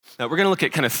we're going to look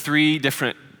at kind of three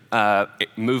different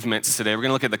movements today. We're going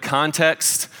to look at the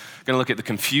context, we're going to look at the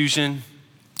confusion,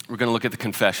 we're going to look at the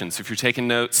confession. So if you're taking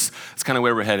notes, that's kind of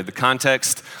where we're headed. The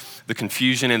context, the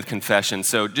confusion, and the confession.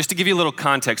 So just to give you a little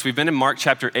context, we've been in Mark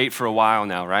chapter 8 for a while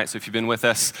now, right? So if you've been with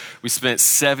us, we spent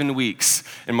 7 weeks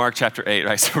in Mark chapter 8,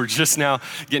 right? So we're just now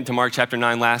getting to Mark chapter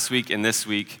 9 last week and this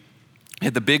week. We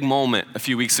had the big moment a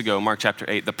few weeks ago, Mark chapter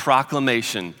 8, the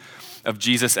proclamation of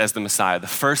Jesus as the Messiah. The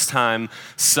first time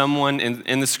someone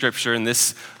in the scripture, in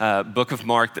this book of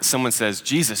Mark, that someone says,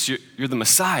 Jesus, you're the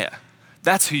Messiah.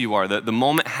 That's who you are. The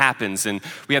moment happens, and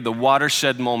we had the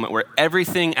watershed moment where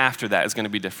everything after that is going to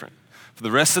be different. For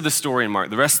the rest of the story in Mark,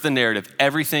 the rest of the narrative,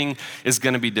 everything is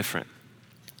going to be different.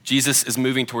 Jesus is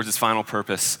moving towards his final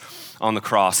purpose on the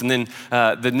cross. And then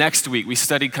the next week, we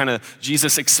studied kind of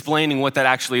Jesus explaining what that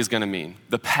actually is going to mean,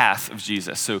 the path of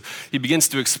Jesus. So he begins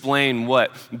to explain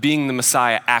what being the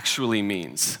Messiah actually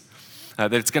means,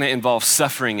 that it's going to involve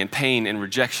suffering and pain and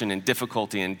rejection and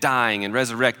difficulty and dying and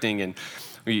resurrecting. And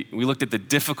we looked at the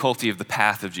difficulty of the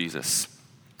path of Jesus.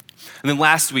 And then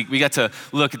last week, we got to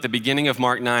look at the beginning of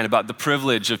Mark 9 about the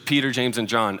privilege of Peter, James, and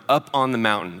John up on the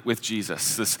mountain with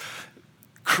Jesus, this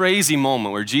crazy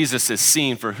moment where Jesus is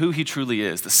seen for who he truly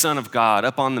is, the Son of God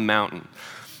up on the mountain.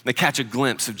 They catch a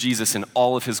glimpse of Jesus in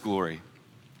all of his glory.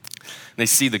 They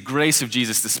see the grace of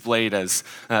Jesus displayed as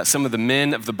some of the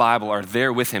men of the Bible are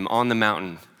there with him on the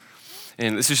mountain.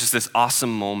 And this is just this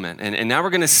awesome moment. And now we're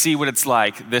going to see what it's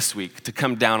like this week to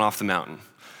come down off the mountain.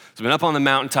 So we've been up on the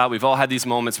mountaintop. We've all had these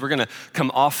moments. We're going to come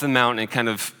off the mountain and kind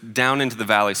of down into the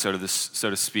valley, so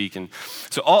to speak. And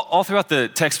so all throughout the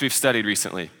text we've studied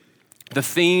recently, the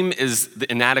theme is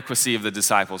the inadequacy of the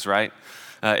disciples, right?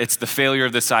 It's the failure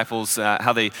of the disciples,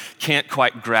 how they can't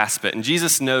quite grasp it. And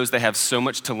Jesus knows they have so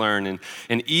much to learn.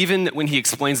 And even when he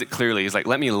explains it clearly, he's like,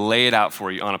 let me lay it out for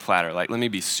you on a platter. Like, let me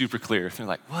be super clear. They're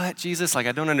like, what, Jesus? Like,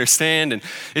 I don't understand. And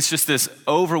it's just this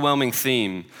overwhelming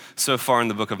theme so far in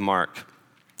the book of Mark.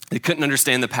 They couldn't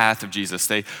understand the path of Jesus.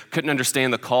 They couldn't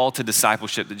understand the call to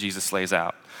discipleship that Jesus lays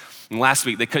out. And last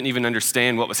week, they couldn't even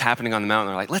understand what was happening on the mountain.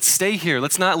 They're like, let's stay here.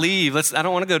 Let's not leave. I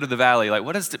don't want to go to the valley. Like,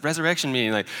 what does the resurrection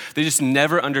mean? Like, they just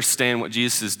never understand what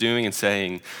Jesus is doing and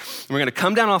saying. And we're going to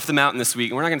come down off the mountain this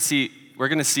week, and we're going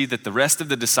to see that the rest of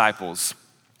the disciples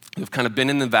who've kind of been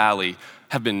in the valley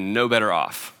have been no better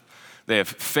off. They have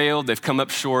failed. They've come up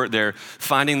short. They're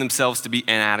finding themselves to be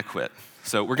inadequate.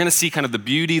 So we're going to see kind of the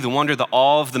beauty, the wonder, the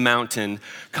awe of the mountain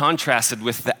contrasted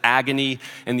with the agony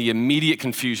and the immediate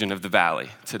confusion of the valley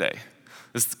today.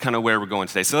 This is kind of where we're going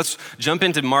today. So let's jump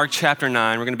into Mark chapter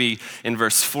 9. We're going to be in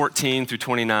verse 14 through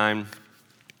 29.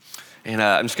 And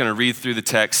I'm just going to read through the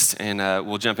text and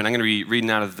we'll jump in. I'm going to be reading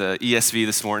out of the ESV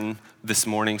this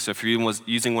morning. So if you're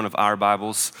using one of our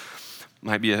Bibles,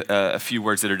 might be a few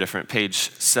words that are different.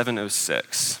 Page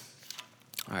 706.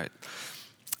 All right.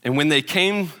 And when they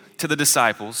came to the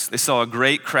disciples, they saw a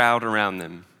great crowd around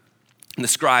them, and the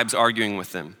scribes arguing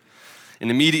with them.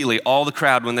 And immediately all the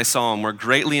crowd, when they saw him, were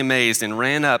greatly amazed and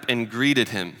ran up and greeted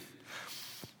him.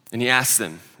 And he asked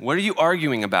them, what are you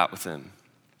arguing about with them?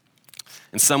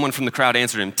 And someone from the crowd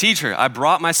answered him, Teacher, I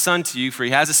brought my son to you, for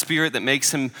he has a spirit that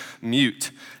makes him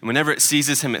mute. And whenever it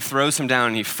seizes him, it throws him down,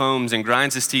 and he foams and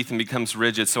grinds his teeth and becomes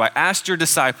rigid. So I asked your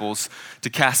disciples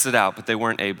to cast it out, but they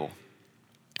weren't able.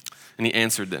 And he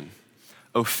answered them,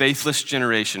 O faithless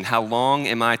generation, how long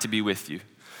am I to be with you?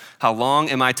 How long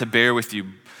am I to bear with you?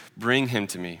 Bring him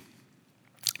to me.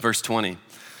 Verse 20,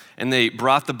 and they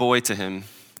brought the boy to him.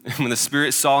 And when the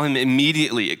spirit saw him,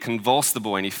 immediately it convulsed the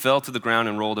boy, and he fell to the ground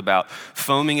and rolled about,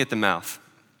 foaming at the mouth.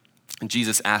 And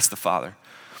Jesus asked the father,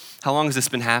 how long has this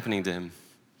been happening to him?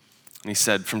 And he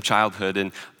said, from childhood,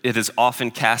 and it has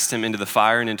often cast him into the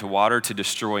fire and into water to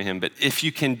destroy him. But if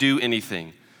you can do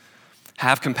anything,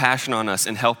 have compassion on us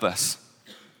and help us.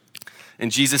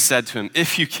 And Jesus said to him,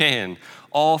 if you can,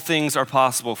 all things are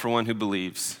possible for one who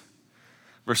believes.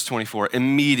 Verse 24,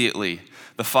 immediately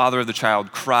the father of the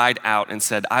child cried out and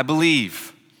said, I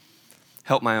believe,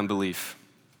 help my unbelief.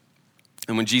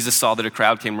 And when Jesus saw that a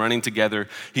crowd came running together,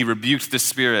 he rebuked the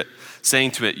spirit,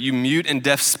 saying to it, you mute and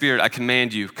deaf spirit, I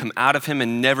command you, come out of him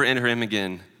and never enter him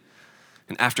again.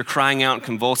 And after crying out and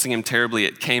convulsing him terribly,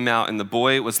 it came out, and the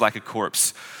boy was like a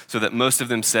corpse, so that most of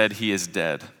them said, he is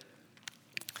dead.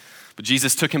 But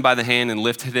Jesus took him by the hand and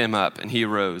lifted him up, and he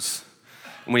arose.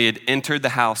 And when he had entered the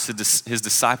house, his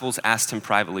disciples asked him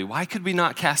privately, why could we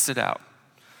not cast it out?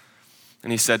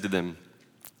 And he said to them,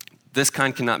 this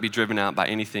kind cannot be driven out by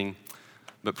anything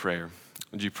but prayer.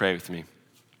 Would you pray with me?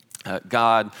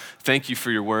 God, thank you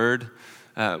for your word.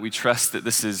 We trust that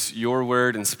this is your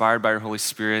word inspired by your Holy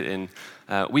Spirit, and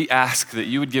we ask that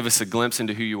you would give us a glimpse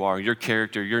into who you are, your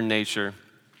character, your nature,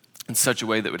 in such a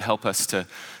way that would help us to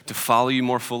follow you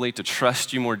more fully, to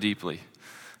trust you more deeply.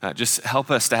 Just help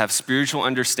us to have spiritual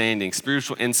understanding,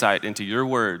 spiritual insight into your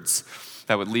words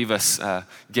that would leave us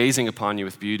gazing upon you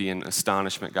with beauty and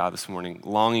astonishment, God, this morning,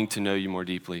 longing to know you more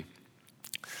deeply.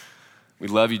 We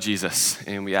love you, Jesus,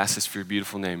 and we ask this for your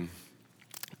beautiful name.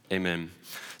 Amen.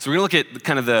 So we're going to look at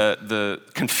kind of the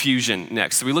confusion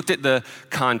next. So we looked at the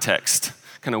context,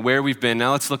 kind of where we've been.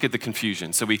 Now let's look at the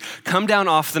confusion. So we come down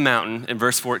off the mountain in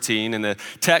verse 14, and the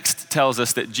text tells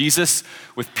us that Jesus,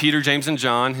 with Peter, James, and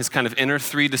John, his kind of inner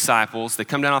three disciples, they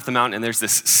come down off the mountain, and there's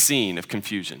this scene of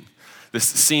confusion, this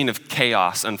scene of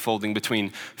chaos unfolding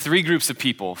between three groups of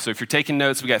people. So if you're taking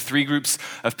notes, we got three groups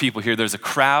of people here. There's a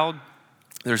crowd,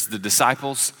 there's the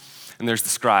disciples, and there's the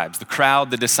scribes. The crowd,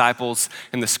 the disciples,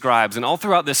 and the scribes. And all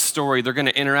throughout this story, they're going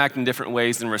to interact in different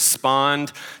ways and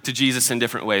respond to Jesus in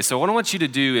different ways. So what I want you to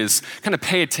do is kind of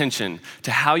pay attention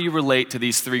to how you relate to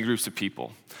these three groups of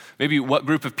people. Maybe what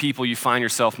group of people you find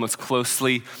yourself most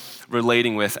closely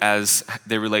relating with as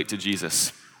they relate to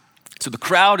Jesus. So the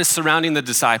crowd is surrounding the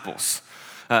disciples.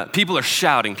 People are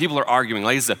shouting, people are arguing.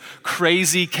 Like, it's a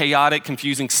crazy, chaotic,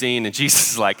 confusing scene. And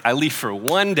Jesus is like, I leave for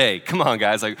one day. Come on,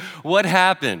 guys. Like, what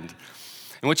happened?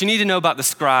 And what you need to know about the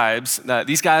scribes,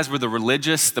 these guys were the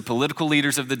religious, the political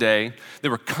leaders of the day. They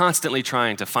were constantly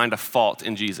trying to find a fault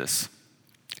in Jesus,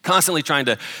 constantly trying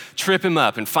to trip him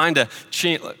up and find a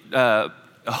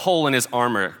hole in his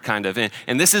armor, kind of.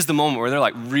 And this is the moment where they're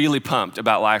like really pumped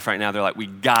about life right now. They're like, we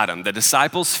got him. The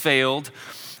disciples failed,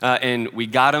 and we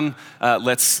got him.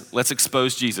 Let's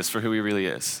expose Jesus for who he really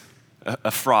is,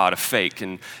 a fraud, a fake.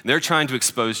 And they're trying to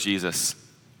expose Jesus.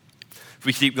 If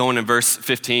we keep going in verse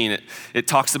 15, it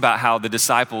talks about how the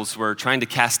disciples were trying to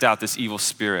cast out this evil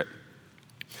spirit.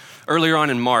 Earlier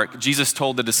on in Mark, Jesus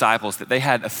told the disciples that they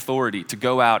had authority to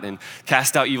go out and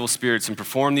cast out evil spirits and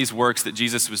perform these works that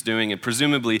Jesus was doing. And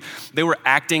presumably, they were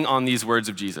acting on these words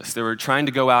of Jesus. They were trying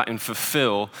to go out and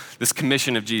fulfill this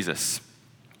commission of Jesus.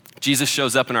 Jesus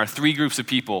shows up and our three groups of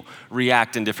people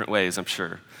react in different ways, I'm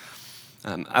sure.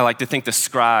 I like to think the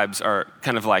scribes are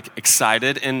kind of like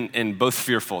excited and both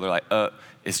fearful. They're like,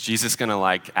 is Jesus gonna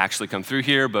like actually come through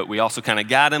here? But we also kind of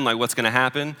got him, like what's gonna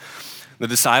happen? The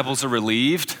disciples are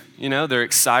relieved, they're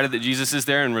excited that Jesus is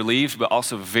there and relieved, but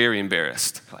also very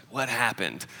embarrassed. Like, what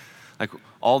happened? Like,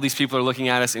 all these people are looking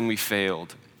at us and we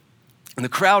failed. And the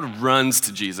crowd runs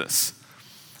to Jesus.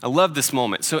 I love this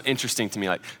moment. So interesting to me.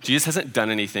 Like, Jesus hasn't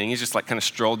done anything. He's just like kind of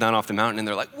strolled down off the mountain and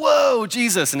they're like, whoa,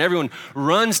 Jesus. And everyone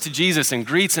runs to Jesus and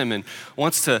greets him and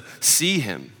wants to see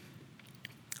him.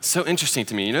 So interesting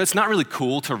to me. It's not really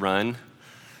cool to run.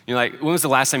 Like, when was the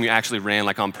last time you actually ran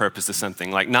like on purpose to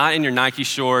something? Like, not in your Nike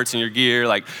shorts and your gear,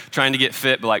 like trying to get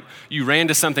fit, but like you ran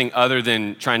to something other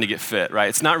than trying to get fit, right?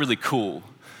 It's not really cool.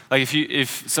 Like if you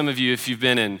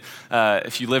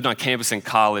lived on campus in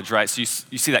college, right? So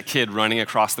you see that kid running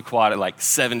across the quad at like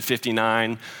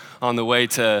 7:59 on the way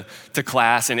to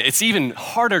class. And it's even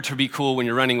harder to be cool when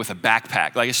you're running with a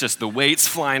backpack. Like, it's just the weights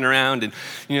flying around. And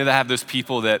they have those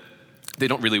people that they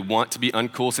don't really want to be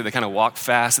uncool, so they kind of walk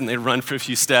fast and they run for a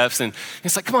few steps. And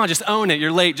it's like, come on, just own it.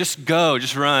 You're late. Just go,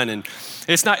 just run. And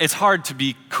it's hard to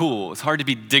be cool. It's hard to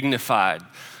be dignified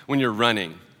when you're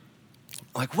running.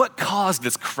 Like, what caused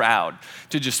this crowd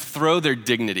to just throw their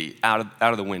dignity out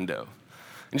of the window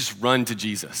and just run to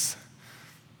Jesus?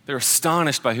 They're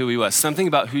astonished by who he was. Something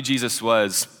about who Jesus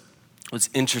was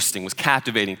interesting, was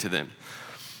captivating to them.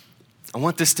 I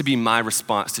want this to be my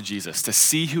response to Jesus, to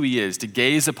see who he is, to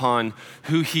gaze upon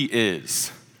who he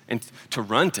is, and to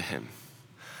run to him,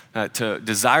 to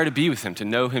desire to be with him, to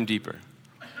know him deeper.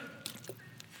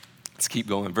 Let's keep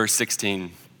going. Verse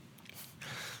 16.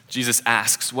 Jesus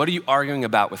asks, what are you arguing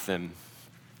about with them?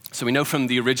 So we know from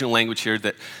the original language here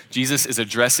that Jesus is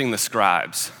addressing the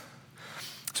scribes.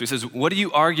 So he says, what are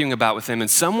you arguing about with them? And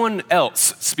someone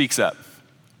else speaks up.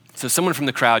 So someone from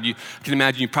the crowd, you can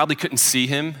imagine you probably couldn't see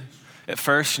him at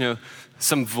first.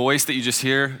 Some voice that you just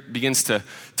hear begins to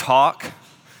talk.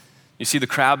 You see the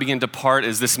crowd begin to part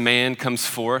as this man comes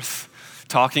forth,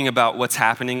 talking about what's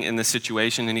happening in this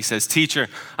situation. And he says, teacher,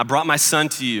 I brought my son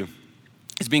to you.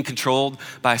 He's being controlled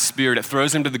by a spirit. It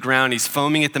throws him to the ground. He's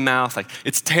foaming at the mouth. Like,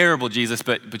 it's terrible, Jesus,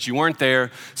 but you weren't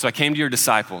there. So I came to your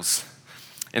disciples,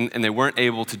 and they weren't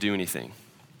able to do anything.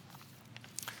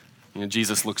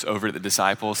 Jesus looks over at the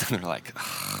disciples, and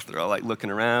they're all like looking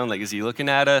around. Like, is he looking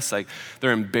at us? Like,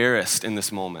 they're embarrassed in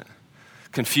this moment,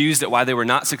 confused at why they were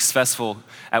not successful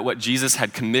at what Jesus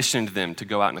had commissioned them to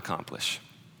go out and accomplish.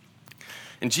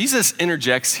 And Jesus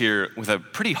interjects here with a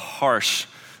pretty harsh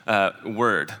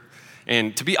word.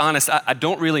 And to be honest, I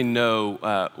don't really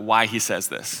know why he says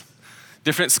this.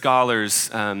 Different scholars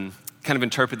kind of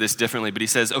interpret this differently, but he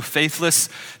says, "O faithless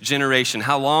generation,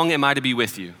 how long am I to be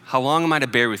with you? How long am I to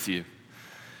bear with you?"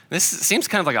 This seems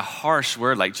kind of like a harsh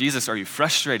word, like, Jesus, are you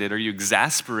frustrated? Are you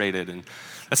exasperated? And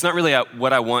that's not really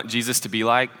what I want Jesus to be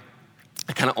like.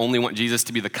 I kind of only want Jesus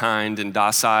to be the kind and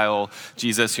docile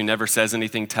Jesus who never says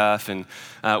anything tough. And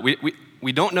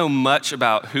we don't know much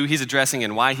about who he's addressing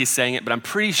and why he's saying it, but I'm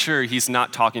pretty sure he's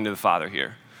not talking to the Father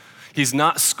here. He's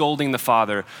not scolding the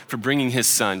Father for bringing his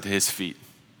Son to his feet.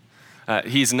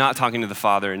 He's not talking to the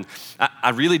Father, and I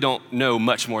really don't know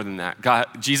much more than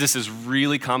that. Jesus is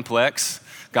really complex.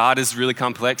 God is really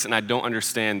complex, and I don't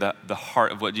understand the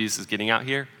heart of what Jesus is getting out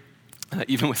here,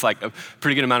 even with like a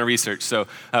pretty good amount of research. So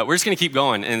we're just gonna keep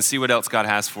going and see what else God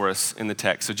has for us in the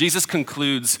text. So Jesus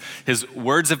concludes his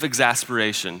words of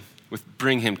exasperation with,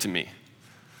 "Bring him to me."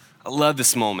 I love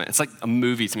this moment. It's like a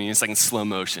movie to me. It's like in slow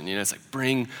motion. It's like,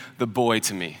 bring the boy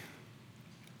to me.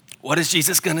 What is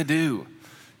Jesus gonna do?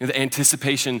 The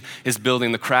anticipation is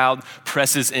building. The crowd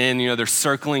presses in. They're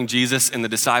circling Jesus and the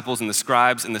disciples and the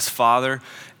scribes and this Father.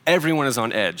 Everyone is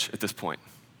on edge at this point.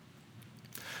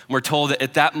 We're told that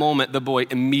at that moment, the boy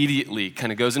immediately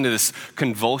kind of goes into this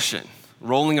convulsion,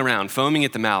 rolling around, foaming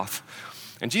at the mouth.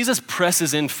 And Jesus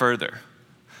presses in further,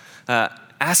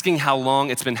 asking how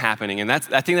long it's been happening. And I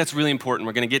think that's really important.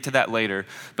 We're going to get to that later.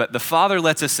 But the Father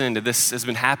lets us into this has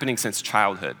been happening since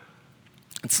childhood.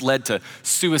 It's led to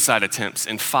suicide attempts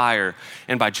and fire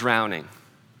and by drowning.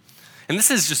 And this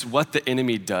is just what the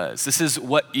enemy does. This is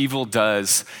what evil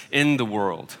does in the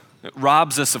world. It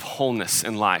robs us of wholeness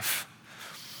in life.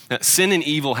 Sin and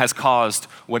evil has caused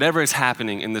whatever is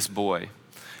happening in this boy.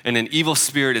 And an evil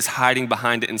spirit is hiding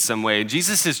behind it in some way. And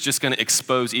Jesus is just going to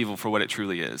expose evil for what it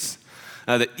truly is.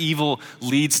 That evil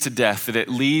leads to death, that it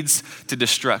leads to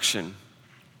destruction.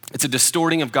 It's a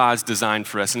distorting of God's design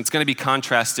for us, and it's going to be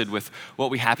contrasted with what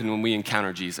we happen when we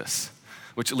encounter Jesus,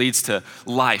 which leads to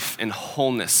life and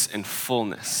wholeness and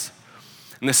fullness.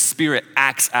 And the Spirit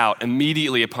acts out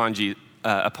immediately upon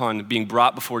being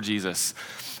brought before Jesus,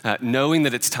 knowing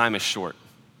that its time is short.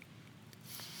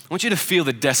 I want you to feel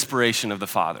the desperation of the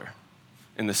Father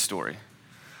in this story.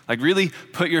 Like, really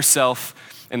put yourself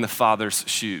in the Father's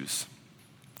shoes.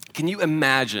 Can you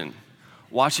imagine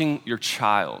watching your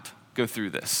child go through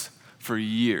this for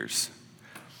years?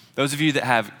 Those of you that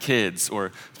have kids,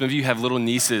 or some of you have little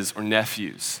nieces or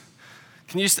nephews,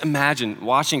 can you just imagine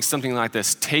watching something like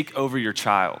this take over your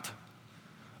child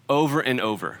over and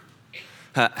over,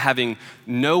 having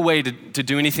no way to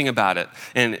do anything about it,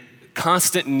 and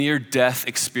constant near-death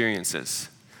experiences,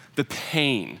 the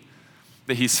pain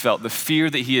that he's felt, the fear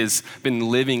that he has been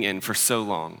living in for so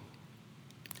long,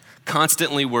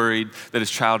 constantly worried that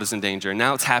his child is in danger, and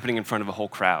now it's happening in front of a whole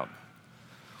crowd.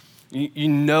 You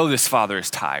know this father is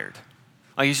tired.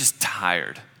 Like, he's just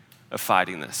tired of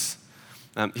fighting this.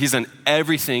 He's done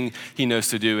everything he knows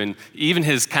to do, and even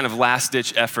his kind of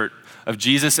last-ditch effort of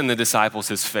Jesus and the disciples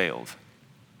has failed.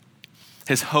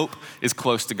 His hope is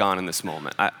close to gone in this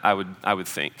moment, I would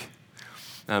think.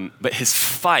 But his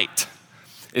fight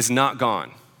is not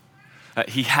gone.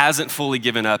 He hasn't fully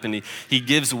given up, and he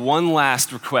gives one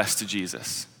last request to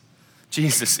Jesus.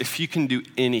 Jesus, if you can do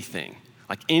anything,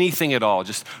 like anything at all,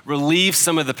 just relieve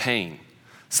some of the pain,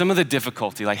 some of the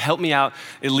difficulty, like help me out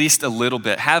at least a little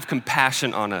bit. Have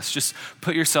compassion on us. Just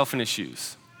put yourself in his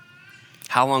shoes.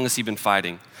 How long has he been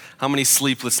fighting? How many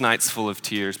sleepless nights full of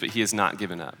tears, but he has not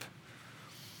given up.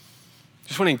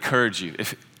 Just want to encourage you,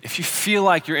 if you feel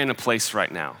like you're in a place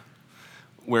right now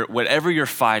where whatever you're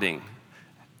fighting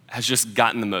has just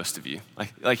gotten the most of you,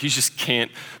 like you just can't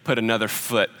put another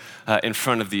foot in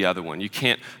front of the other one. You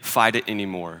can't fight it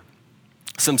anymore.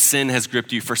 Some sin has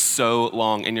gripped you for so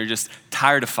long, and you're just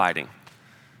tired of fighting.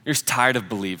 You're just tired of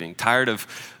believing, tired of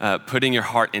putting your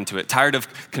heart into it, tired of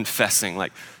confessing.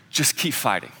 Like, just keep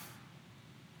fighting.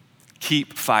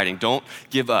 Keep fighting. Don't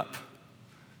give up.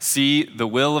 See the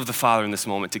will of the Father in this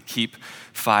moment to keep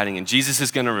fighting. And Jesus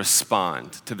is going to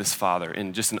respond to this Father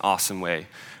in just an awesome way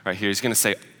right here. He's going to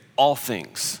say, all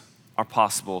things are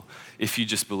possible if you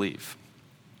just believe.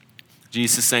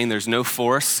 Jesus is saying there's no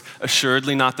force,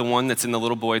 assuredly not the one that's in the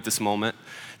little boy at this moment,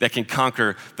 that can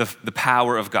conquer the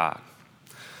power of God.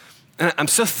 And I'm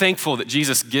so thankful that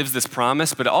Jesus gives this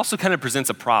promise, but it also kind of presents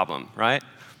a problem, right?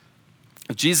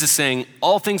 If Jesus is saying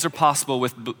all things are possible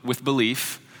with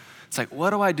belief, it's like, what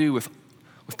do I do with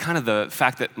kind of the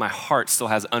fact that my heart still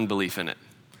has unbelief in it?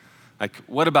 Like,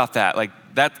 what about that? Like,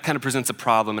 that kind of presents a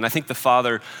problem. And I think the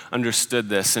Father understood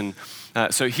this. And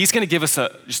so he's going to give us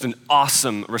just an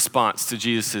awesome response to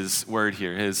Jesus' word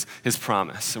here, his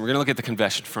promise. And we're going to look at the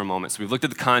confession for a moment. So we've looked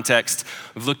at the context.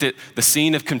 We've looked at the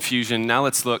scene of confusion. Now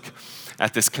let's look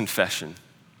at this confession.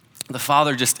 the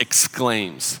Father just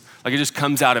exclaims, like it just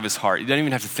comes out of his heart. You don't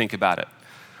even have to think about it.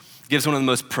 He gives one of the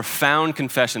most profound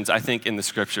confessions, I think, in the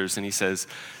scriptures, and he says,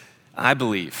 I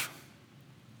believe.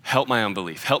 Help my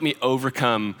unbelief. Help me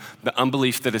overcome the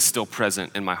unbelief that is still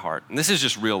present in my heart. And this is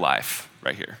just real life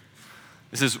right here.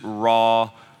 This is raw,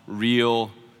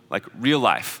 real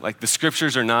life. Like the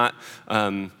scriptures are not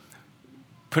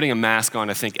putting a mask on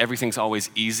to think everything's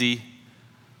always easy,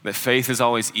 that faith is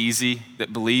always easy,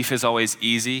 that belief is always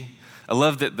easy. I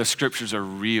love that the scriptures are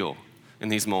real in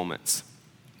these moments.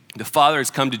 The Father has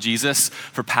come to Jesus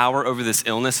for power over this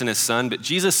illness in his Son, but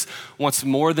Jesus wants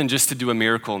more than just to do a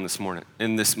miracle in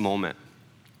this moment.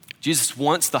 Jesus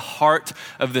wants the heart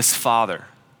of this Father.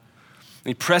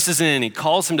 He presses in, he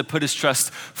calls him to put his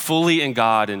trust fully in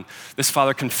God, and this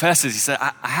Father confesses, he said,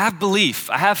 I have belief,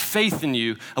 I have faith in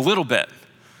you a little bit,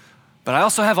 but I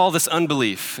also have all this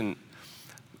unbelief, and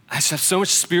I just have so much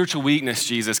spiritual weakness,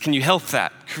 Jesus. Can you help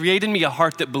that? Create in me a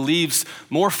heart that believes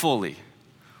more fully.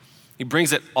 He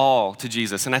brings it all to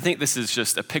Jesus. And I think this is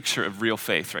just a picture of real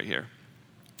faith right here.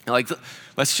 Like,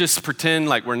 let's just pretend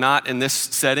like we're not in this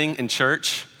setting in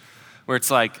church where it's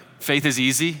like faith is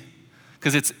easy,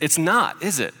 because it's not,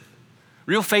 is it?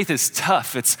 Real faith is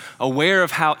tough. It's aware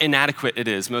of how inadequate it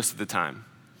is most of the time.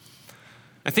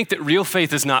 I think that real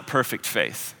faith is not perfect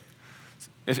faith.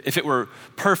 If it were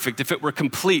perfect, if it were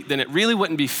complete, then it really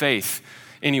wouldn't be faith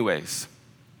anyways.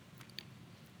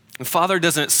 The Father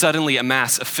doesn't suddenly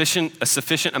amass a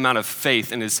sufficient amount of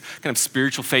faith in his kind of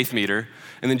spiritual faith meter,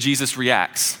 and then Jesus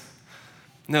reacts.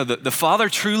 No, the Father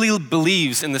truly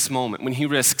believes in this moment when he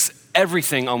risks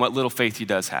everything on what little faith he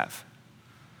does have.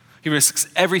 He risks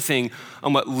everything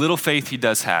on what little faith he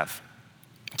does have.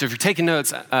 So if you're taking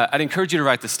notes, I'd encourage you to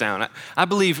write this down. I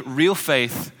believe real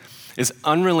faith is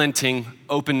unrelenting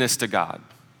openness to God.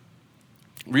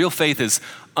 Real faith is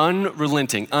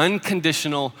unrelenting,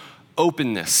 unconditional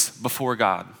openness before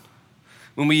God,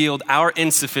 when we yield our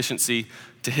insufficiency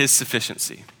to his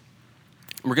sufficiency.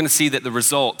 We're going to see that the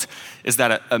result is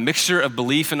that a mixture of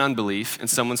belief and unbelief in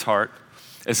someone's heart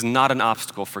is not an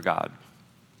obstacle for God.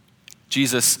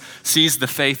 Jesus sees the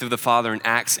faith of the Father and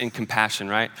acts in compassion,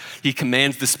 right? He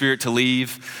commands the spirit to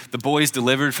leave. The boy is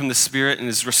delivered from the spirit and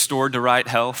is restored to right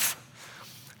health.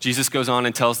 Jesus goes on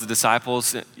and tells the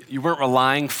disciples, you weren't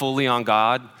relying fully on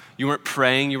God. You weren't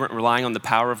praying, you weren't relying on the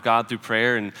power of God through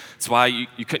prayer, and that's why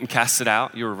you couldn't cast it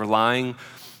out. You were relying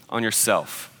on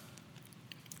yourself.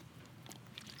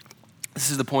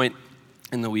 This is the point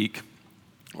in the week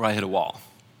where I hit a wall.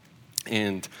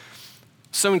 And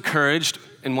so encouraged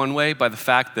in one way by the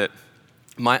fact that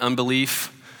my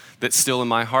unbelief that's still in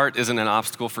my heart isn't an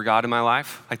obstacle for God in my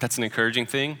life. Like, that's an encouraging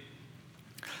thing.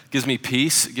 It gives me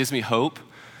peace, it gives me hope,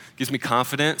 it gives me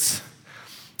confidence.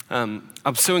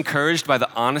 I'm so encouraged by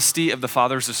the honesty of the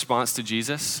Father's response to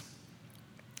Jesus.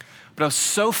 But I was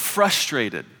so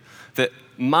frustrated that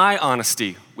my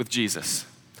honesty with Jesus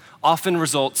often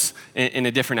results in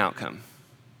a different outcome.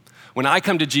 When I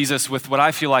come to Jesus with what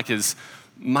I feel like is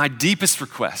my deepest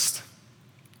request,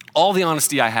 all the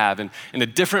honesty I have, and a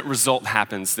different result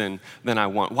happens than I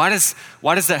want. Why does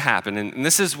that happen? And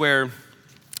this is where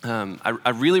I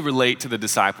really relate to the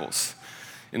disciples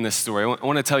in this story. I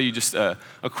want to tell you just a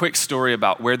quick story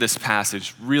about where this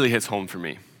passage really hits home for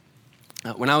me.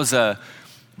 When I was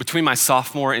between my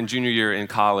sophomore and junior year in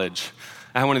college,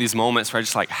 I had one of these moments where I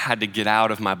just had to get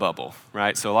out of my bubble,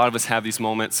 right? So a lot of us have these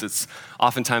moments. It's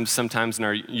sometimes in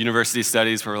our university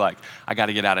studies where we're like, I got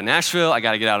to get out of Nashville. I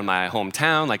got to get out of my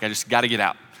hometown. I just got to get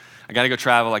out. I got to go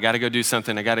travel. I got to go do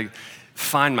something. I got to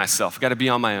find myself. I got to be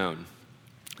on my own.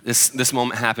 This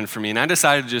moment happened for me, and I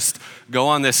decided to just go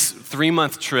on this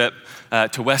 3-month trip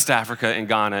to West Africa and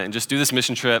Ghana and just do this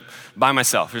mission trip by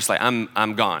myself. Just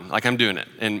I'm gone, I'm doing it.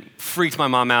 And freaked my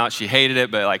mom out. She hated it,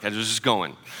 but I was just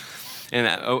going. And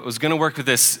I was gonna work with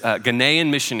this Ghanaian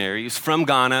missionary. He's from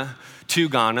Ghana to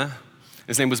Ghana.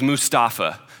 His name was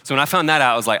Mustafa. So when I found that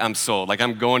out, I was I'm sold.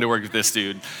 I'm going to work with this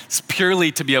dude. It's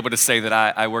purely to be able to say that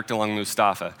I worked along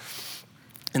Mustafa.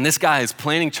 And this guy is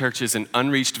planting churches in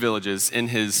unreached villages in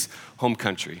his home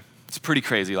country. It's pretty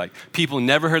crazy. People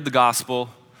never heard the gospel.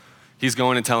 He's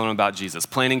going and telling them about Jesus,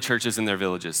 planting churches in their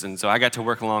villages. And so I got to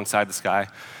work alongside this guy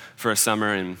for a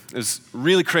summer, and it was a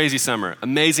really crazy summer.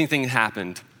 Amazing thing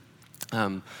happened.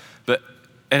 But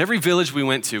at every village we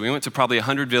went to probably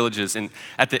 100 villages, and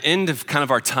at the end of kind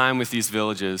of our time with these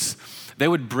villages, they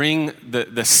would bring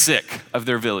the sick of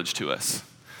their village to us.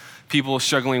 People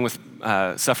struggling with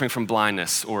suffering from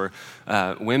blindness, or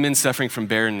women suffering from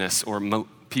barrenness, or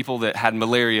people that had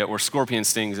malaria or scorpion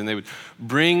stings, and they would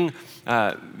bring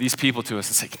these people to us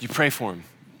and say, can you pray for them?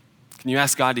 Can you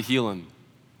ask God to heal them?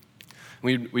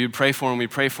 We would pray for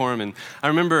him, and I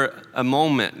remember a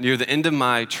moment near the end of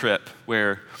my trip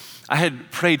where I had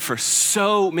prayed for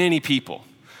so many people,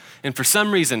 and for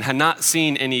some reason had not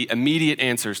seen any immediate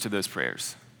answers to those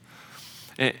prayers.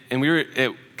 And we were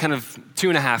at kind of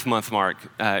 2.5 month mark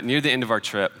near the end of our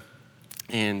trip,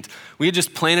 and we had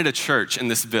just planted a church in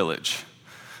this village.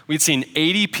 We'd seen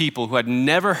 80 people who had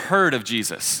never heard of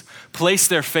Jesus place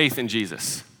their faith in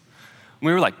Jesus.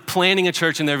 We were like planting a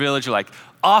church in their village, like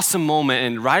awesome moment,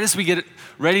 and right as we get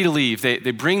ready to leave,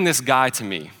 they bring this guy to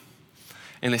me.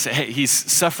 And they say, hey, he's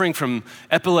suffering from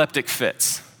epileptic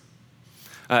fits.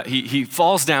 He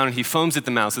falls down and he foams at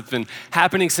the mouth. It's been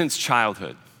happening since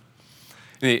childhood.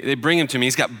 And they bring him to me.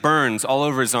 He's got burns all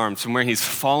over his arms from where he's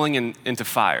falling into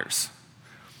fires.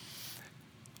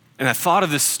 And I thought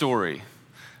of this story.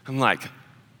 I'm like,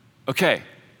 okay,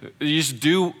 you just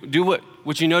do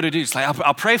what you know to do. It's like,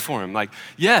 I'll pray for him. Like,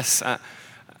 yes,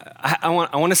 I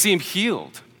want to see him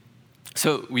healed.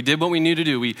 So we did what we knew to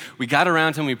do. We got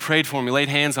around him, we prayed for him, we laid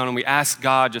hands on him, we asked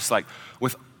God just like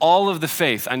with all of the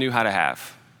faith I knew how to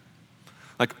have.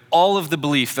 Like all of the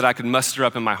belief that I could muster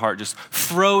up in my heart, just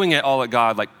throwing it all at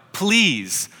God, like,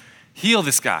 please heal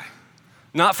this guy.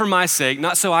 Not for my sake,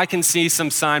 not so I can see some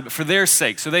sign, but for their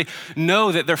sake. So they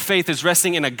know that their faith is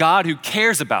resting in a God who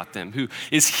cares about them, who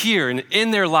is here and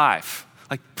in their life.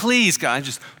 Like, please, God,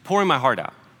 just pouring my heart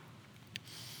out.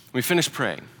 We finish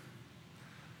praying.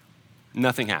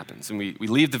 Nothing happens. And we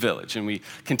leave the village and we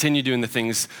continue doing the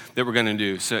things that we're gonna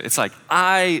do. So it's like,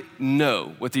 I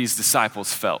know what these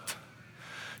disciples felt.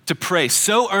 To pray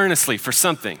so earnestly for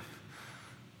something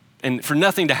and for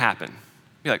nothing to happen.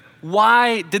 Be like,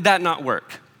 why did that not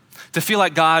work? To feel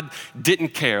like God didn't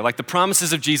care, like the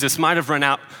promises of Jesus might have run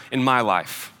out in my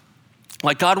life.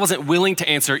 Like God wasn't willing to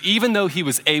answer even though he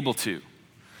was able to.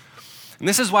 And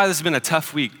this is why this has been a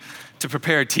tough week to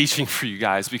prepare a teaching for you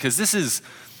guys, because this is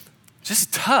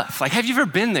just tough. Like, have you ever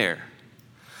been there?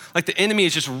 Like the enemy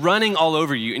is just running all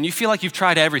over you and you feel like you've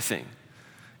tried everything.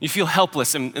 You feel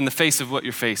helpless in the face of what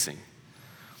you're facing.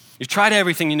 You've tried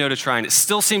everything you know to try, and it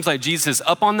still seems like Jesus is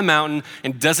up on the mountain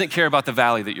and doesn't care about the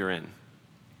valley that you're in.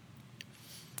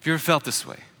 Have you ever felt this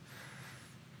way?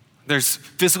 There's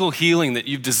physical healing that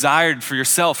you've desired for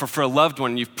yourself or for a loved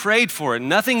one, and you've prayed for it,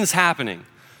 nothing's happening.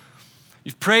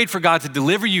 You've prayed for God to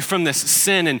deliver you from this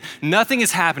sin, and nothing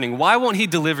is happening. Why won't he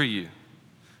deliver you?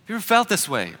 Have you ever felt this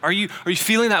way? Are you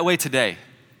feeling that way today?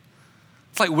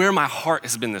 It's like where my heart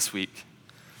has been this week.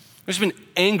 I've just been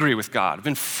angry with God. I've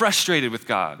been frustrated with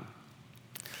God.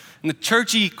 And the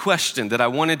churchy question that I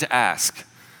wanted to ask,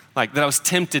 like that I was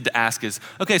tempted to ask is,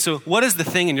 okay, so what is the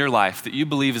thing in your life that you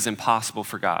believe is impossible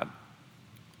for God?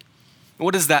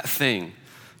 What is that thing?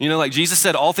 You know, like Jesus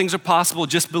said, all things are possible,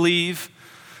 just believe.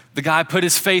 The guy put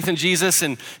his faith in Jesus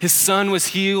and his son was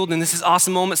healed, and this is an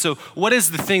awesome moment. So what is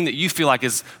the thing that you feel like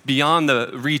is beyond the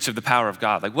reach of the power of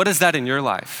God? Like what is that in your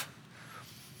life?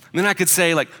 And then I could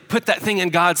say, like, put that thing in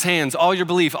God's hands, all your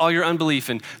belief, all your unbelief,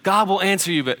 and God will answer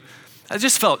you. But I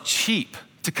just felt cheap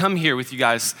to come here with you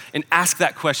guys and ask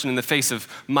that question in the face of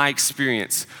my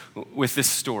experience with this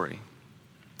story.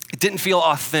 It didn't feel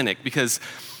authentic because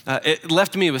it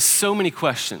left me with so many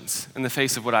questions in the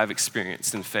face of what I've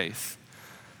experienced in faith.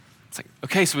 It's like,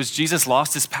 okay, so has Jesus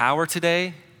lost his power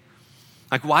today?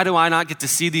 Like, why do I not get to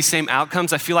see these same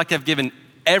outcomes? I feel like I've given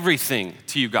everything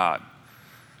to you, God.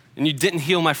 And you didn't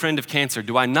heal my friend of cancer.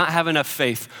 Do I not have enough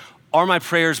faith? Are my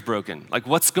prayers broken? Like,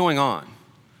 what's going on?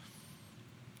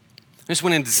 I just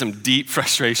went into some deep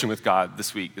frustration with God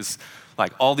this week. It's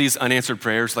like all these unanswered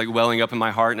prayers like welling up in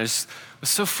my heart, and I just was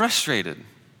so frustrated.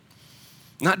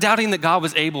 Not doubting that God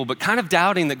was able, but kind of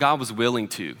doubting that God was willing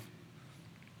to.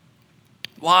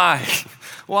 Why?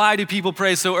 Why do people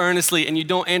pray so earnestly and you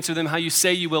don't answer them how you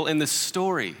say you will in this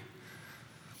story?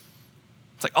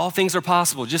 It's like all things are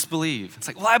possible, just believe. It's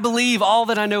like, well, I believe all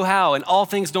that I know how, and all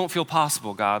things don't feel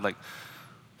possible, God. Like,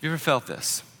 have you ever felt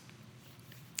this?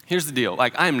 Here's the deal.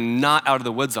 Like, I am not out of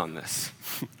the woods on this.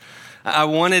 I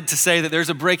wanted to say that there's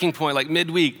a breaking point, like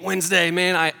midweek, Wednesday,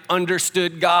 man, I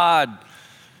understood God.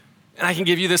 And I can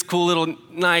give you this cool little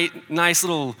nice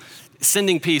little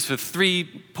sending piece with 3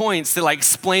 points that like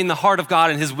explain the heart of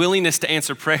God and his willingness to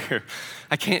answer prayer.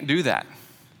 I can't do that.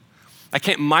 I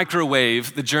can't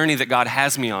microwave the journey that God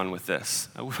has me on with this.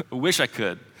 I wish I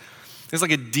could. It's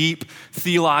like a deep,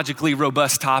 theologically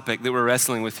robust topic that we're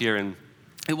wrestling with here, and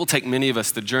it will take many of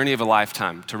us the journey of a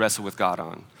lifetime to wrestle with God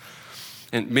on.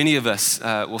 And many of us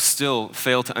will still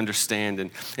fail to understand, and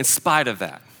in spite of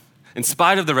that, in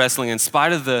spite of the wrestling, in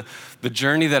spite of the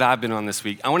journey that I've been on this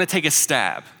week, I want to take a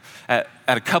stab at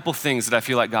a couple things that I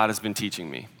feel like God has been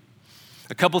teaching me.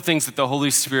 A couple things that the Holy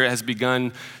Spirit has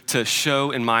begun to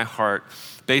show in my heart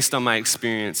based on my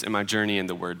experience and my journey in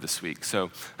the Word this week.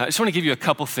 So I just want to give you a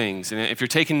couple things. And if you're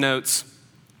taking notes,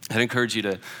 I'd encourage you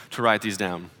to write these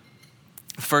down.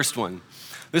 The first one,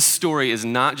 this story is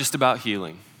not just about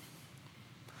healing.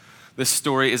 This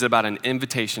story is about an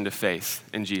invitation to faith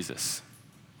in Jesus.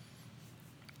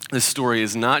 This story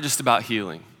is not just about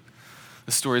healing.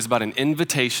 This story is about an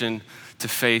invitation to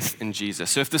faith in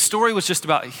Jesus. So if the story was just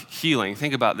about healing,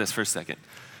 think about this for a second.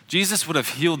 Jesus would have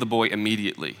healed the boy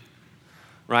immediately,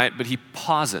 right? But he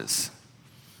pauses.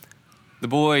 The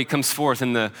boy comes forth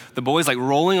and the boy's like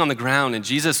rolling on the ground and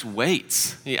Jesus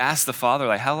waits. He asks the father,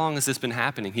 like, how long has this been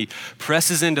happening? He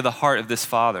presses into the heart of this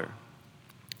father.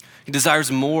 He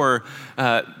desires more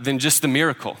than just the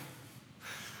miracle.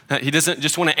 He doesn't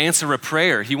just want to answer a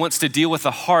prayer. He wants to deal with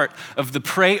the heart of the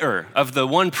prayer, of the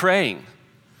one praying.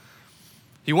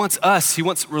 He wants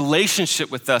relationship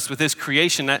with us, with his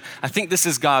creation. I think this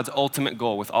is God's ultimate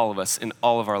goal with all of us in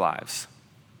all of our lives.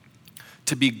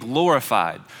 To be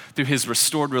glorified through his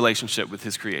restored relationship with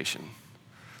his creation.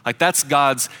 Like that's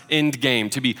God's end game,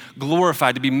 to be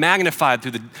glorified, to be magnified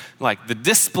through the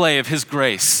display of his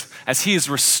grace as he is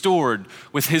restored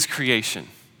with his creation.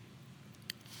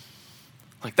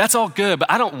 Like that's all good, but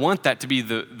I don't want that to be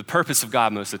the purpose of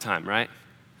God most of the time, right?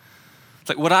 It's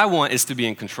like what I want is to be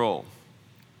in control.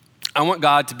 I want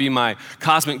God to be my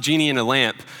cosmic genie in a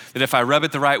lamp that if I rub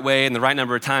it the right way and the right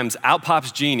number of times, out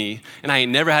pops Genie, and I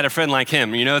ain't never had a friend like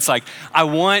him. You know, it's like I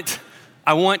want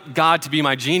God to be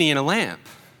my genie in a lamp.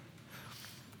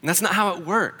 And that's not how it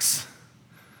works.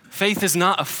 Faith is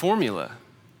not a formula.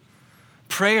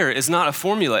 Prayer is not a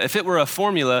formula. If it were a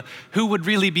formula, who would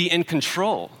really be in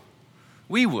control?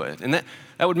 We would, and that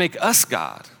would make us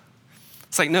God.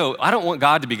 It's like, no, I don't want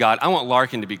God to be God. I want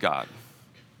Larkin to be God.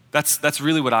 That's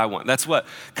really what I want. That's what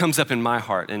comes up in my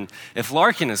heart. And if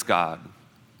Larkin is God,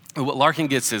 what Larkin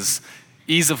gets is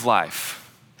ease of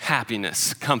life,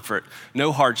 happiness, comfort,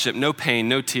 no hardship, no pain,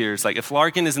 no tears. Like if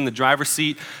Larkin is in the driver's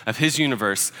seat of his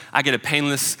universe, I get a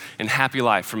painless and happy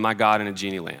life from my God in a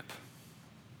genie lamp.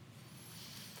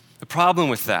 The problem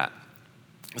with that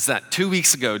is that 2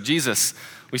 weeks ago,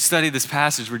 we studied this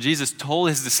passage where Jesus told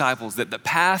his disciples that the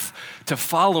path to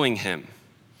following him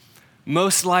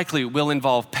most likely will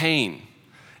involve pain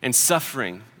and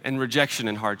suffering and rejection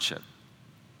and hardship.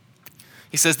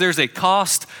 He says there's a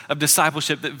cost of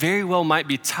discipleship that very well might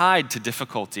be tied to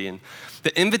difficulty. And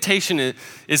the invitation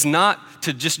is not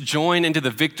to just join into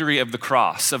the victory of the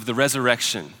cross, of the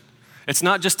resurrection. It's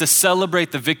not just to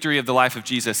celebrate the victory of the life of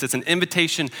Jesus. It's an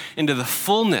invitation into the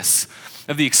fullness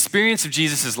of the experience of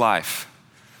Jesus' life.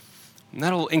 And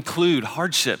that'll include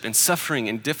hardship and suffering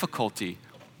and difficulty.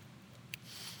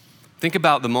 Think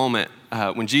about the moment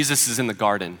when Jesus is in the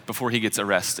garden before he gets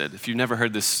arrested. If you've never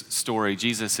heard this story,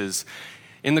 Jesus is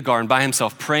in the garden by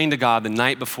himself praying to God the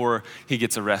night before he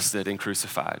gets arrested and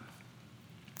crucified.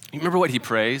 You remember what he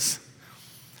prays?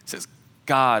 He says,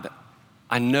 God,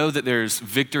 I know that there's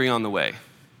victory on the way.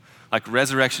 Like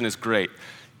resurrection is great.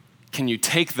 Can you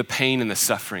take the pain and the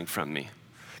suffering from me?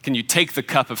 Can you take the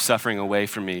cup of suffering away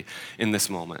from me in this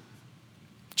moment?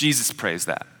 Jesus prays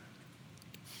that.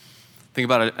 Think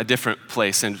about a different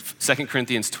place. In 2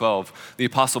 Corinthians 12, the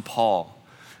Apostle Paul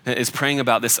is praying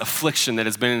about this affliction that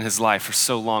has been in his life for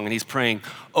so long, and he's praying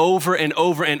over and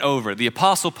over and over. The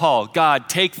Apostle Paul, God,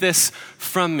 take this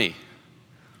from me.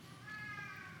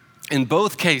 In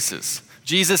both cases,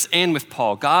 Jesus and with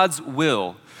Paul, God's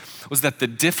will was that the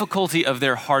difficulty of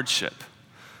their hardship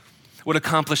would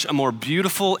accomplish a more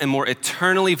beautiful and more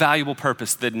eternally valuable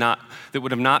purpose that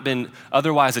would have not been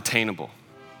otherwise attainable.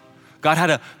 God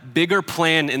had a bigger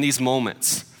plan in these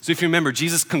moments. So if you remember,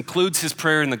 Jesus concludes his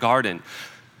prayer in the garden,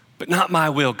 but not my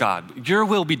will, God, your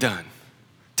will be done.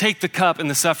 Take the cup and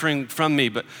the suffering from me,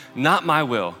 but not my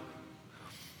will.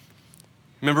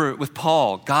 Remember with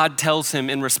Paul, God tells him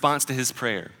in response to his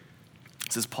prayer, he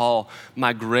says, Paul,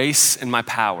 my grace and my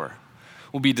power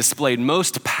will be displayed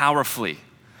most powerfully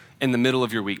in the middle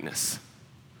of your weakness,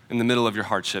 in the middle of your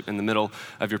hardship, in the middle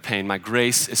of your pain. My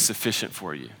grace is sufficient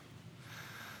for you.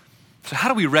 So how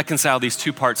do we reconcile these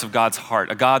two parts of God's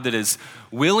heart? A God that is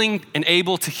willing and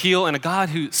able to heal and a God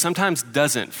who sometimes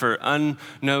doesn't for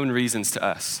unknown reasons to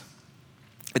us.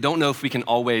 I don't know if we can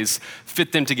always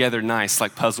fit them together nice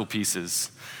like puzzle pieces.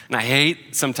 And I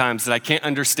hate sometimes that I can't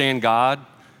understand God.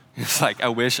 It's like I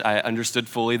wish I understood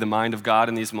fully the mind of God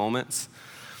in these moments.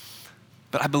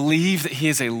 But I believe that he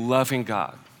is a loving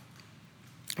God.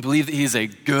 I believe that he is a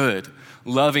good,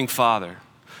 loving Father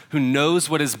who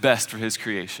knows what is best for his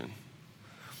creation.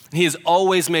 He has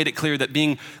always made it clear that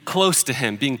being close to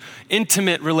him, being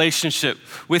intimate relationship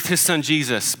with his son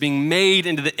Jesus, being made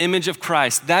into the image of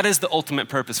Christ, that is the ultimate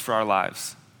purpose for our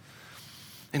lives.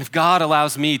 And if God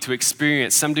allows me to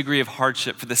experience some degree of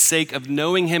hardship for the sake of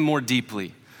knowing him more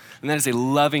deeply, then that is a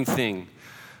loving thing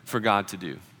for God to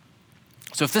do.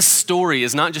 So if this story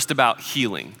is not just about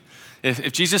healing,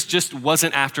 if Jesus just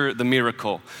wasn't after the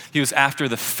miracle, he was after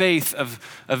the faith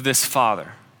of this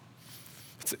father.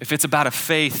 If it's about a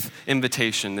faith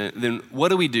invitation, then what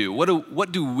do we do?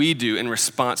 What do we do in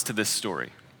response to this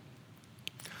story?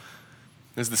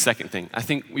 This is the second thing. I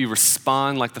think we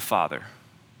respond like the Father.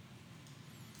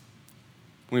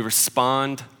 We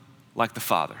respond like the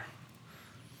Father.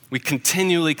 We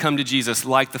continually come to Jesus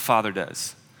like the Father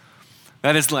does.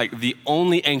 That is like the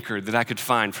only anchor that I could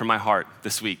find for my heart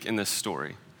this week in this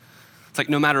story. It's like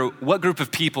no matter what group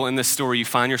of people in this story you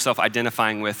find yourself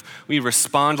identifying with, we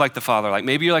respond like the Father. Like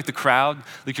maybe you're like the crowd,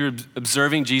 like you're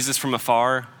observing Jesus from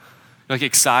afar, you're like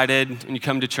excited and you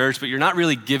come to church, but you're not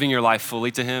really giving your life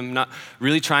fully to him, not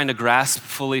really trying to grasp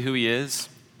fully who he is.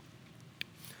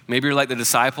 Maybe you're like the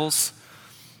disciples.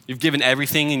 You've given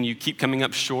everything and you keep coming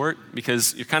up short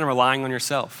because you're kind of relying on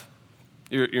yourself.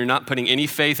 You're not putting any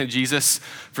faith in Jesus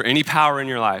for any power in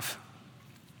your life.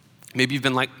 Maybe you've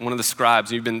been like one of the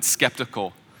scribes, you've been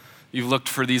skeptical. You've looked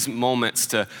for these moments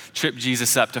to trip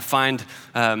Jesus up, to find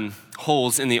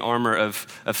holes in the armor of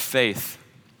faith.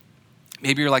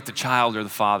 Maybe you're like the child or the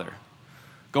father,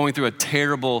 going through a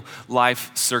terrible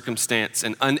life circumstance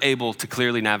and unable to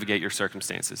clearly navigate your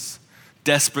circumstances,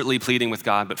 desperately pleading with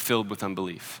God, but filled with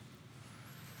unbelief.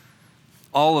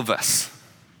 All of us,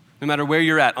 no matter where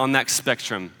you're at on that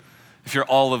spectrum, if you're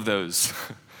all of those,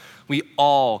 we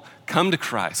all come to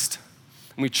Christ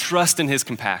and we trust in his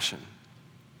compassion.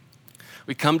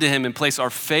 We come to him and place our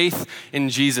faith in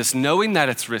Jesus, knowing that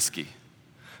it's risky,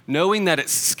 knowing that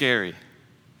it's scary.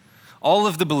 All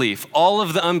of the belief, all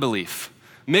of the unbelief,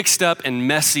 mixed up and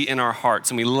messy in our hearts,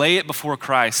 and we lay it before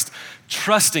Christ,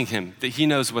 trusting him that he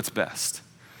knows what's best.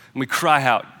 And we cry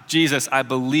out, Jesus, I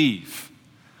believe.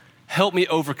 Help me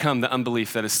overcome the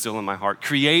unbelief that is still in my heart.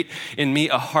 Create in me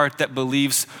a heart that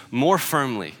believes more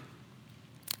firmly.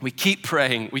 We keep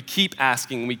praying, we keep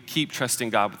asking, we keep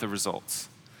trusting God with the results.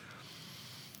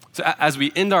 So as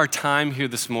we end our time here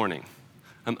this morning,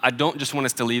 I don't just want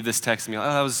us to leave this text and be like,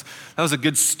 oh, that was a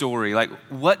good story. Like,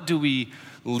 what do we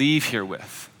leave here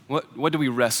with? What do we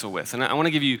wrestle with? And I want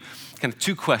to give you kind of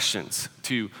two questions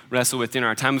to wrestle with in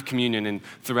our time of communion and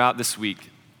throughout this week.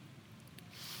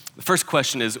 The first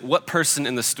question is, what person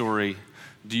in the story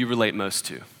do you relate most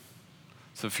to?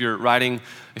 So if you're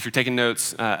taking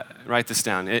notes, write this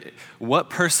down. What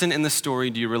person in the story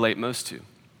do you relate most to?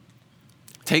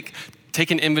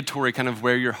 Take an inventory kind of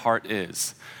where your heart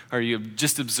is. Are you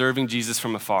just observing Jesus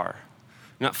from afar?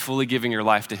 You're not fully giving your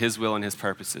life to his will and his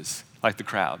purposes, like the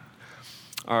crowd.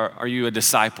 Are you a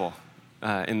disciple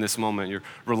in this moment? You're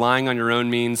relying on your own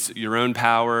means, your own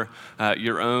power,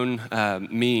 your own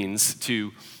means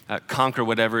to conquer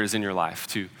whatever is in your life,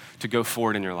 to go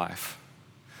forward in your life.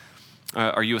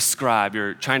 Are you a scribe?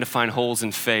 You're trying to find holes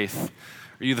in faith.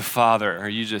 Are you the father? Are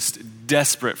you just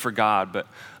desperate for God but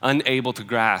unable to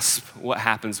grasp what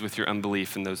happens with your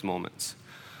unbelief in those moments?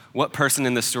 What person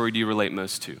in this story do you relate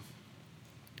most to?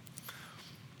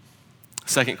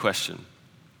 Second question,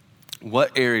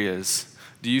 what areas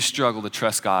do you struggle to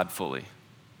trust God fully?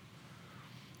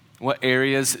 What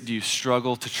areas do you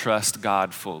struggle to trust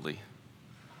God fully?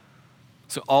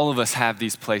 So all of us have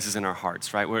these places in our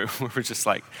hearts, right? Where we're just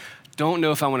like, don't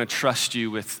know if I want to trust you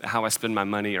with how I spend my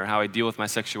money or how I deal with my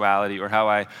sexuality or how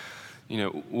I,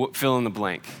 fill in the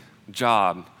blank,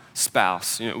 job,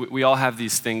 spouse. We all have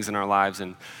these things in our lives,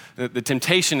 and the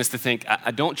temptation is to think,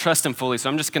 I don't trust him fully, so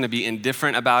I'm just going to be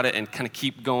indifferent about it and kind of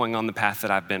keep going on the path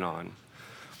that I've been on.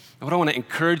 And what I want to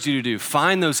encourage you to do,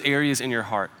 find those areas in your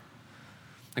heart.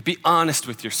 Like, be honest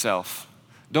with yourself.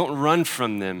 Don't run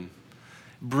from them.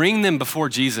 Bring them before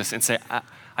Jesus and say,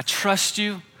 I trust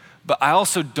you, but I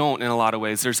also don't in a lot of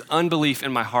ways. There's unbelief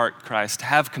in my heart, Christ.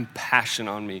 Have compassion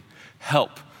on me.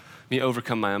 Help me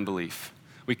overcome my unbelief.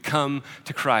 We come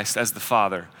to Christ as the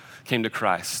Father came to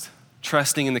Christ,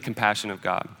 trusting in the compassion of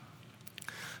God.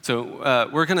 So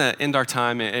we're going to end our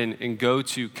time and go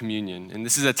to communion. And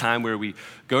this is a time where we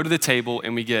go to the table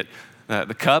and we get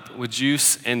the cup with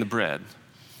juice and the bread.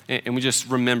 And we just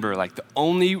remember, like, the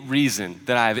only reason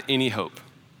that I have any hope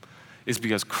is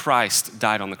because Christ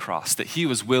died on the cross, that he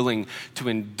was willing to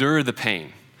endure the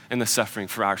pain and the suffering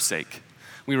for our sake.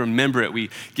 We remember it, we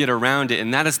get around it,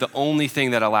 and that is the only thing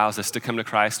that allows us to come to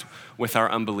Christ with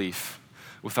our unbelief,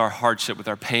 with our hardship, with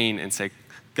our pain, and say,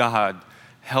 God,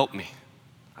 help me.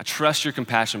 I trust your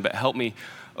compassion, but help me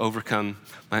overcome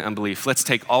my unbelief. Let's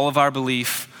take all of our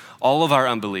belief, all of our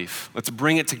unbelief. Let's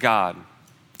bring it to God.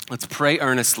 Let's pray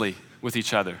earnestly with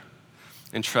each other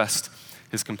and trust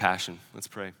his compassion. Let's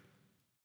pray.